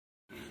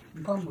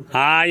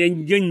哎呀，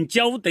人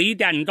脚对一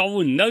点，找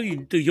问到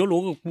都就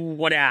落个骨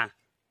过的啊。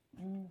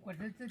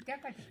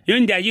有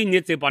人家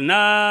这帮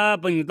那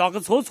不哪个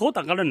错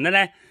到个人了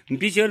呢？你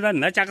必须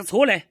那加个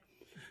错嘞。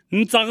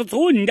你咋个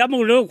错？人家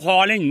没人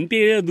夸嘞，你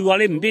别录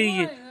嘞，你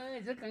别。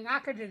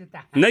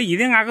那一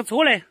定按个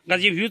错嘞，那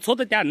就又错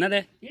到点了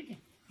嘞。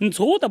你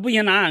错到不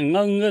行啦，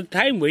我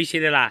太危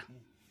险的啦。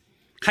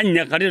看人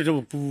家搞的是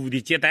不的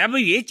接，但不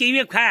越接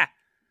越快。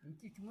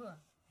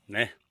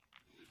来，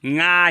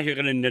俺学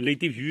个人的那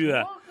的鱼，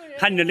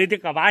看着那的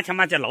个八千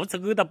嘛，就老子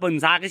给他本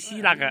啥个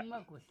洗那个。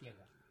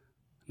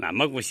那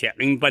么个些，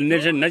你本来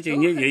是那就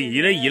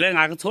一来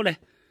按个错嘞，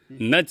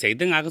那这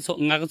都按个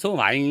错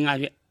万一按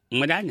去，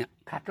没得呢。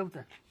看肘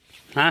子。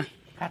啊？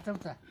看肘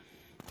子。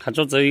看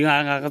桌子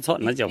按个错，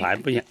那就坏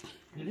不行。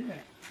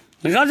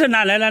你刚才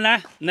来，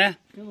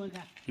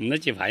那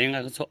就发现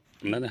按个错，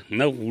那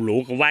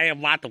落个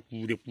挖到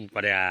骨的骨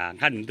过的啊，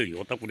看你都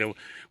要到骨的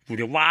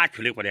挖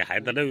出来过的，害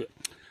得那，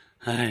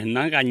哎，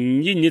那个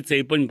你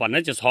这本把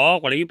那就抄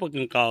过来一不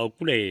更高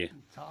过来。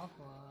抄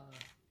过，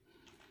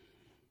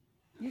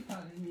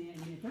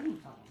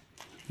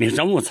你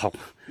怎么抄？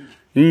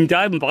人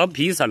家把个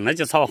皮上那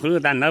就抄后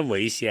单那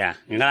危险，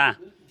你看。